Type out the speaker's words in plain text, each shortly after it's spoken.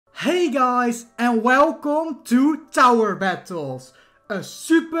Hey guys, and welcome to Tower Battles, a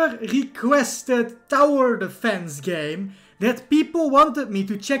super requested tower defense game that people wanted me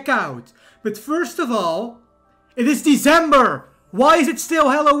to check out. But first of all, it is December! Why is it still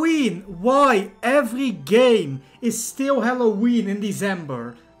Halloween? Why every game is still Halloween in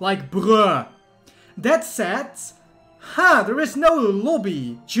December? Like bruh. That said, there is no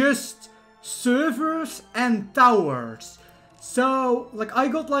lobby, just servers and towers. So, like, I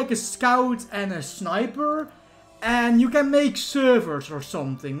got like a scout and a sniper, and you can make servers or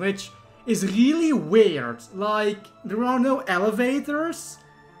something, which is really weird. Like, there are no elevators,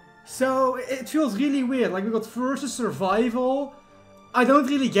 so it feels really weird. Like, we got versus survival. I don't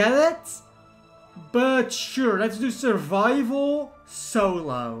really get it, but sure, let's do survival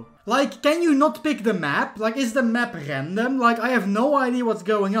solo. Like, can you not pick the map? Like, is the map random? Like, I have no idea what's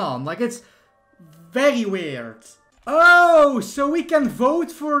going on. Like, it's very weird. Oh, so we can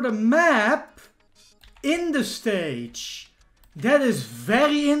vote for the map in the stage. That is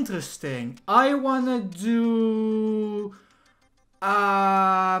very interesting. I wanna do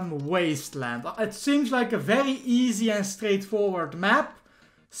Wasteland. It seems like a very easy and straightforward map.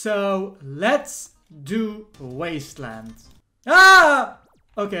 So let's do Wasteland.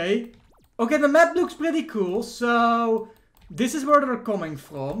 Okay. Okay, the map looks pretty cool. So this is where they're coming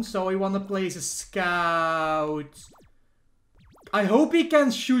from. So we want to place a scout. I hope he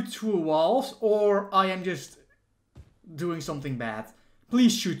can shoot through walls, or I am just doing something bad.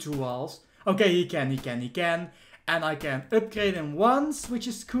 Please shoot through walls. Okay, he can. And I can upgrade him once, which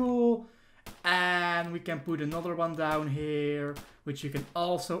is cool. And we can put another one down here, which you can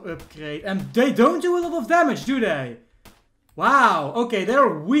also upgrade. And they don't do a lot of damage, do they? Wow, okay, they're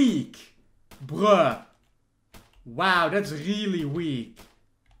weak. Bruh. Wow, that's really weak.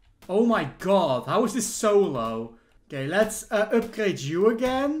 Oh my god, how is this so low? Okay, let's upgrade you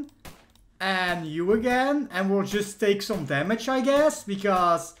again. And you again. And we'll just take some damage, I guess.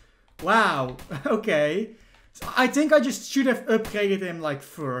 Because, wow, okay. So I think I just should have upgraded him like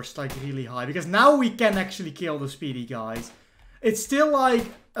first, like really high. Because now we can actually kill the speedy guys. It's still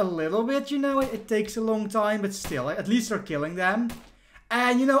like a little bit, you know, it takes a long time. But still, at least they're killing them.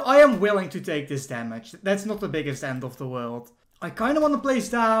 And, you know, I am willing to take this damage. That's not the biggest end of the world. I kind of want to place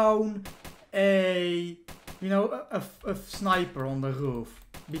down a, you know, a sniper on the roof.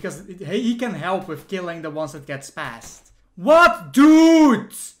 Because he can help with killing the ones that gets past. What?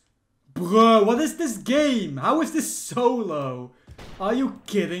 Dude! Bro, what is this game? How is this solo? Are you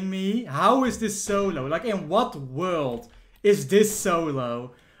kidding me? How is this solo? Like, in what world is this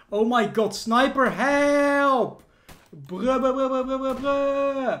solo? Oh my god, sniper, help!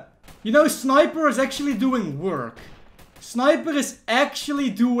 Bruh. You know, sniper is actually doing work. Sniper is actually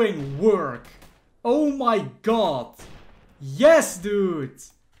doing work. Oh my god. Yes, dude.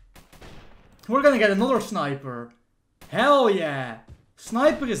 We're gonna get another sniper. Hell yeah.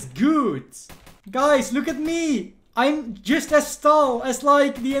 Sniper is good. Guys, look at me. I'm just as tall as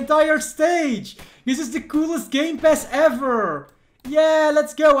like the entire stage. This is the coolest game pass ever. Yeah,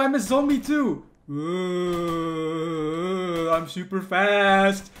 let's go. I'm a zombie too. I'm super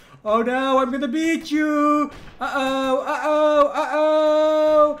fast. Oh no, I'm gonna beat you.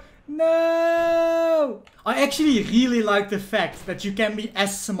 No. I actually really like the fact that you can be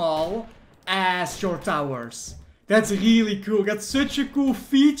as small as your towers. That's really cool. That's such a cool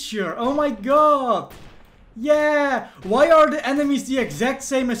feature. Oh my god. Yeah. Why are the enemies the exact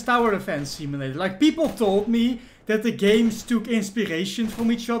same as Tower Defense Simulator? Like, people told me that the games took inspiration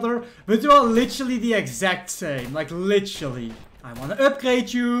from each other, but they are literally the exact same. Like, literally. I want to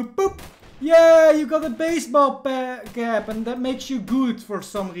upgrade you. Boop. Yeah, you got a baseball cap, and that makes you good for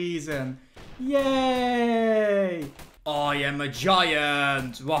some reason. Yay. I am a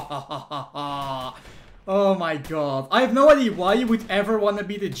giant. Oh my god. I have no idea why you would ever want to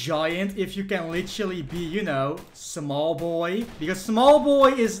be the giant if you can literally be, you know, small boy. Because small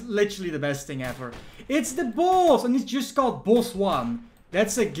boy is literally the best thing ever. It's the boss, and it's just called boss 1.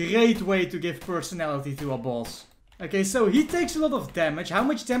 That's a great way to give personality to a boss. Okay, so he takes a lot of damage. How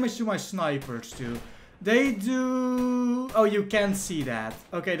much damage do my snipers do? They do... Oh, you can see that.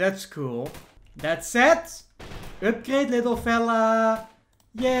 Okay, that's cool. That's it. Upgrade, little fella.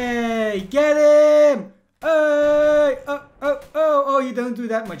 Yay, get him! Hey! Oh, you don't do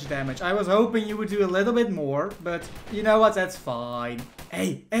that much damage. I was hoping you would do a little bit more, but you know what, that's fine.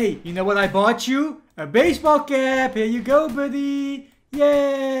 Hey, you know what I bought you? A baseball cap! Here you go, buddy!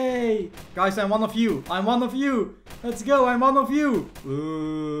 Yay! Guys, I'm one of you. Let's go, I'm one of you.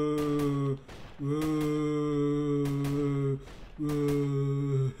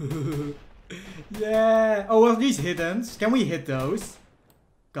 Yeah. Oh, are these hidden? Can we hit those?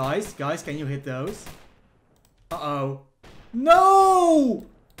 Guys, can you hit those? Uh-oh. No!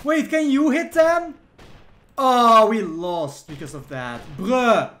 Wait, can you hit them? Oh, we lost because of that.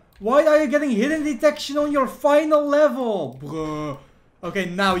 Bruh. Why are you getting hidden detection on your final level? Bruh. Okay,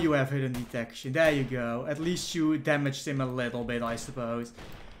 now you have hidden detection. There you go. At least you damaged him a little bit, I suppose.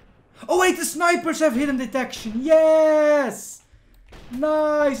 Oh wait, the snipers have hidden detection. Yes!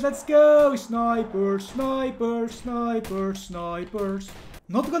 Nice, let's go. Snipers, snipers, snipers, snipers.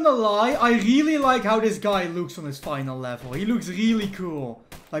 Not gonna lie, I really like how this guy looks on his final level. He looks really cool.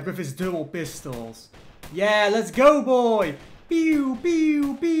 Like with his double pistols. Yeah, let's go, boy. Pew,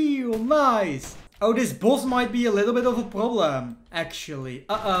 pew, pew. Nice. Oh, this boss might be a little bit of a problem, actually.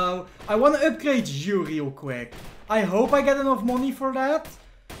 Uh-oh. I want to upgrade you real quick. I hope I get enough money for that.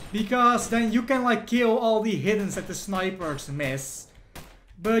 Because then you can, like, kill all the hiddens that the snipers miss.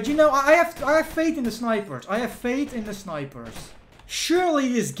 But, you know, I have faith in the snipers. I have faith in the snipers.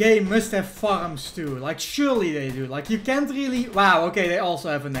 Surely this game must have farms too. Like, surely they do. Like, you can't really... Wow, okay, they also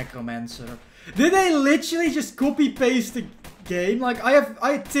have a necromancer. Did they literally just copy-paste the game? Like,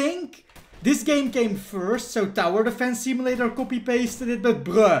 I think... This game came first, so Tower Defense Simulator copy-pasted it, but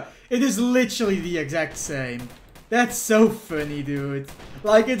bruh, it is literally the exact same. That's so funny, dude.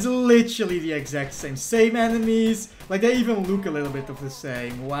 Like, it's literally the exact same. Same enemies, like they even look a little bit of the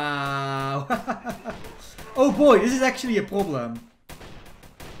same. Wow. Oh boy, this is actually a problem.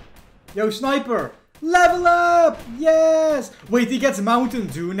 Yo, Sniper, level up! Yes! Wait, he gets Mountain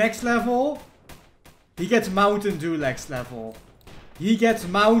Dew next level? He gets Mountain Dew next level. He gets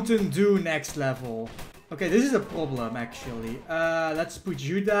Mountain Dew next level. Okay, this is a problem, actually. Let's put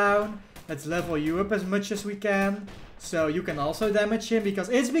you down. Let's level you up as much as we can. So you can also damage him, because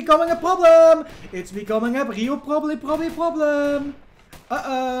it's becoming a problem! It's becoming a real problem.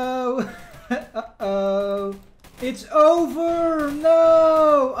 Uh-oh. Uh-oh. It's over!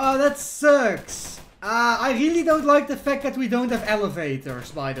 No! Oh, that sucks. I really don't like the fact that we don't have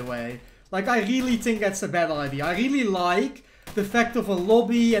elevators, by the way. Like, I really think that's a bad idea. I really like... the fact of a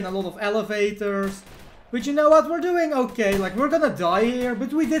lobby and a lot of elevators. But you know what? We're doing okay. Like, we're gonna die here.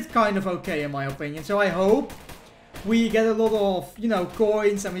 But we did kind of okay, in my opinion. So I hope we get a lot of, you know,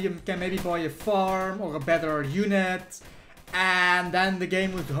 coins. And we can maybe buy a farm or a better unit. And then the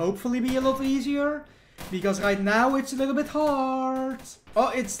game would hopefully be a lot easier. Because right now it's a little bit hard.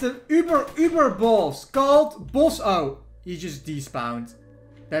 Oh, it's the Uber boss called Boss. Oh, he just despawned.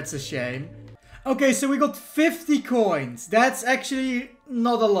 That's a shame. Okay, so we got 50 coins. That's actually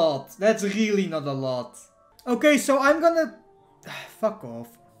not a lot. That's really not a lot. Okay, so I'm gonna... Fuck off.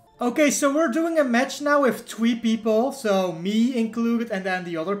 Okay, so we're doing a match now with 3 people. So me included and then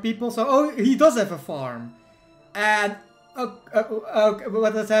the other people. So, oh, he does have a farm. And... okay,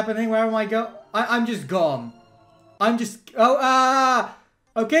 what is happening? Where am I going? I'm just gone. I'm just... Oh,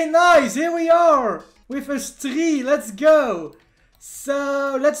 okay, nice. Here we are. With us 3. Let's go.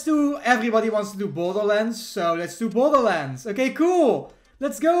 So, let's do... Everybody wants to do Borderlands, so let's do Borderlands. Okay, cool.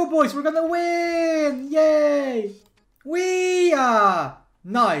 Let's go, boys. We're gonna win. Yay. We are.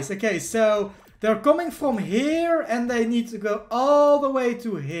 Nice. Okay, so they're coming from here and they need to go all the way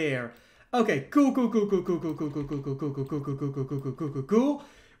to here. Okay, cool.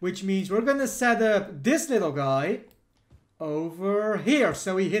 Which means we're gonna set up this little guy over here.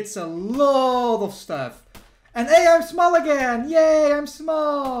 So he hits a lot of stuff. And hey, I'm small again! Yay, I'm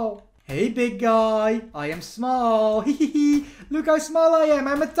small! Hey, big guy, I am small. Hehehe, look how small I am.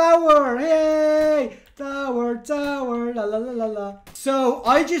 I'm a tower. Hey, tower, la la la la la. So,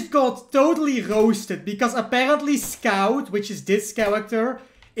 I just got totally roasted because apparently Scout, which is this character,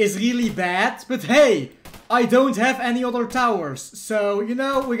 is really bad. But hey, I don't have any other towers. So, you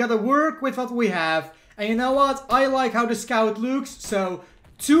know, we gotta work with what we have. And you know what? I like how the Scout looks, so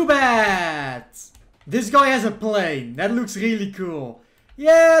too bad. This guy has a plane. That looks really cool.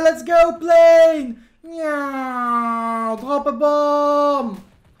 Yeah, let's go, plane! Yeah, drop a bomb!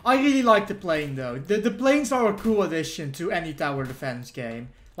 I really like the plane, though. The planes are a cool addition to any tower defense game.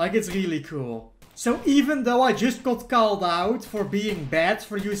 Like, it's really cool. So even though I just got called out for being bad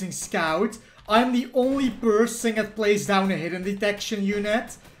for using Scout, I'm the only person that plays down a hidden detection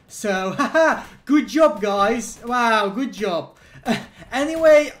unit. So, haha, good job, guys. Wow, good job.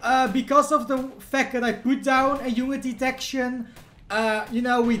 Anyway, because of the fact that I put down a unit detection, you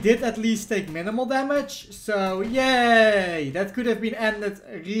know, we did at least take minimal damage. So, yay! That could have been ended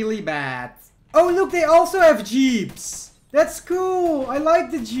really bad. Oh, look, they also have jeeps. That's cool. I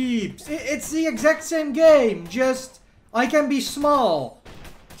like the jeeps. It's the exact same game, just I can be small.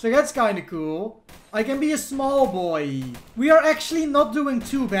 So that's kind of cool. I can be a small boy. We are actually not doing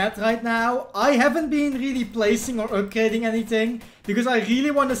too bad right now. I haven't been really placing or upgrading anything because I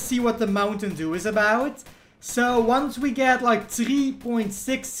really want to see what the Mountain Dew is about. So once we get like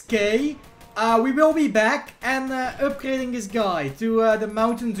 3.6k, we will be back and upgrading this guy to the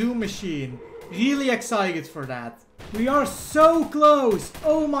Mountain Dew machine. Really excited for that. We are so close.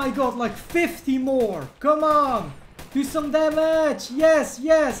 Oh my god, like 50 more. Come on. Do some damage. Yes,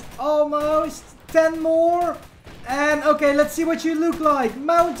 yes. Almost. 10 more. And okay, let's see what you look like.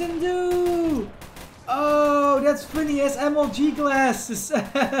 Mountain Dew. Oh, that's funny. He has MLG glasses.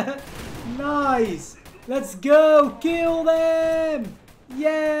 Nice. Let's go. Kill them.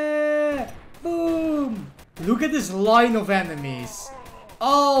 Yeah. Boom. Look at this line of enemies.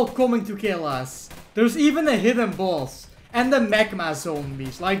 All coming to kill us. There's even a hidden boss. And the magma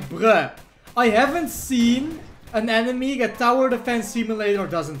zombies. Like, bruh. I haven't seen an enemy that Tower Defense Simulator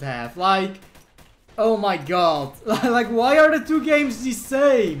doesn't have. Like, oh my god. Like, why are the two games the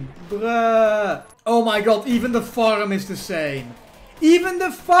same? Bruh. Oh my god, even the farm is the same. Even the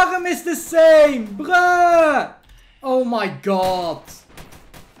farm is the same. Bruh. Oh my god.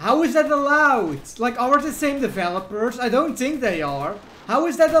 How is that allowed? Like, are the same developers? I don't think they are. How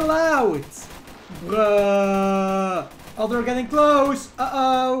is that allowed? Bruh. Oh, they're getting close.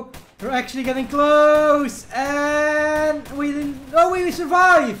 Uh-oh. They're actually getting close. And we didn't... Oh, we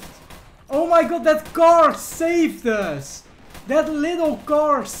survived. Oh my god, that car saved us. That little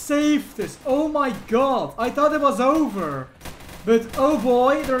car saved us. Oh my god. I thought it was over. But oh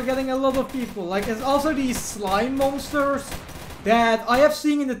boy, they're getting a lot of people. Like, there's also these slime monsters that I have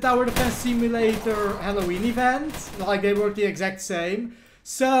seen in the Tower Defense Simulator Halloween event. Like, they were the exact same.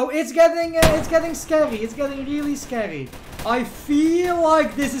 So it's getting scary. It's getting really scary. I feel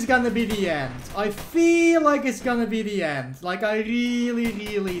like this is gonna be the end. I feel like it's gonna be the end. Like, I really,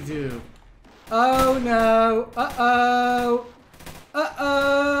 really do. Oh no. Uh-oh.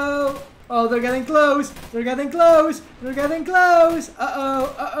 Uh-oh. Oh, they're getting close. They're getting close. They're getting close.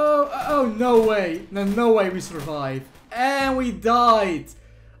 Uh-oh. Uh-oh. Uh-oh. No way. No, no way we survived. And we died.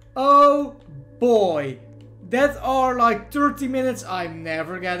 Oh boy. That are like 30 minutes I'm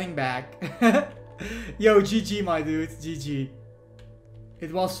never getting back. Yo, GG my dude. GG.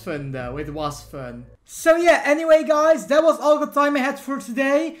 It was fun though. It was fun. So yeah, anyway guys, that was all the time I had for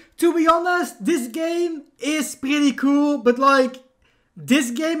today. To be honest, this game is pretty cool, but like,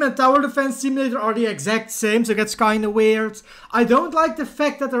 this game and Tower Defense Simulator are the exact same, so that's kinda weird. I don't like the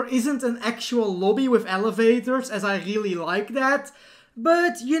fact that there isn't an actual lobby with elevators, as I really like that.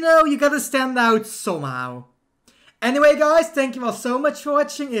 But, you know, you gotta stand out somehow. Anyway guys, thank you all so much for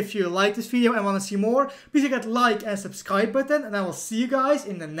watching. If you like this video and want to see more, please hit that like and subscribe button. And I will see you guys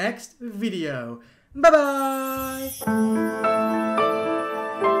in the next video. Bye bye!